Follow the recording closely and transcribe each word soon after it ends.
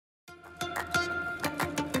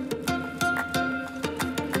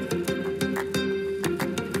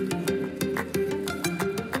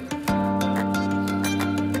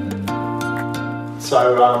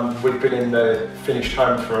So we've been in the finished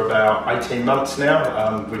home for about 18 months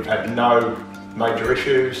now. We've had no major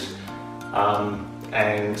issues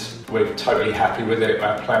and we're totally happy with it.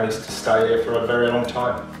 Our plan is to stay here for a very long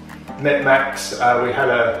time. Met Max, we had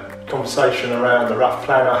a conversation around the rough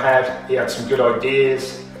plan I had. He had some good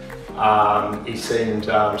ideas. He seemed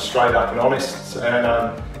straight up and honest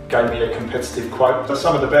and gave me a competitive quote. But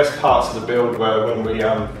some of the best parts of the build were when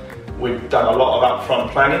we'd done a lot of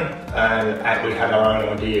upfront planning and we had our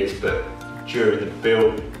own ideas, but during the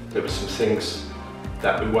build there were some things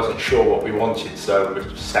that we wasn't sure what we wanted, so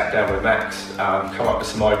we sat down with Max, come up with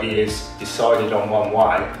some ideas, decided on one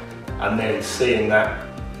way, and then seeing that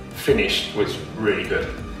finished was really good.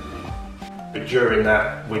 But during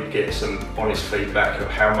that we'd get some honest feedback of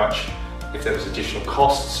how much, if there was additional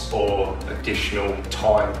costs or additional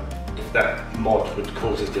time, if that mod would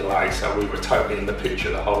cause a delay, so we were totally in the picture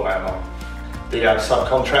the whole way along. The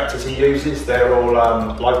subcontractors he uses, they're all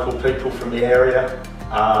local people from the area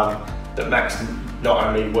that Max not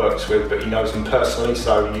only works with, but he knows them personally,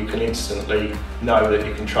 so you can instantly know that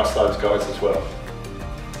you can trust those guys as well.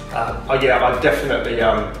 Yeah, I definitely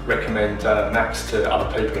recommend Max to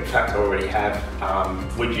other people. In fact, I already have.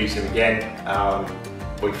 We'd use him again.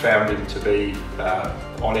 We found him to be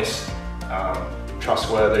honest,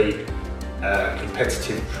 trustworthy,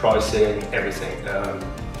 competitive pricing, everything.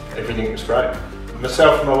 Everything was great.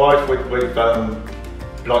 Myself and my wife, we'd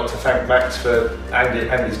like to thank Max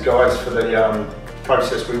and his guys for the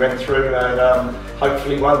process we went through, and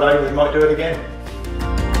hopefully one day we might do it again.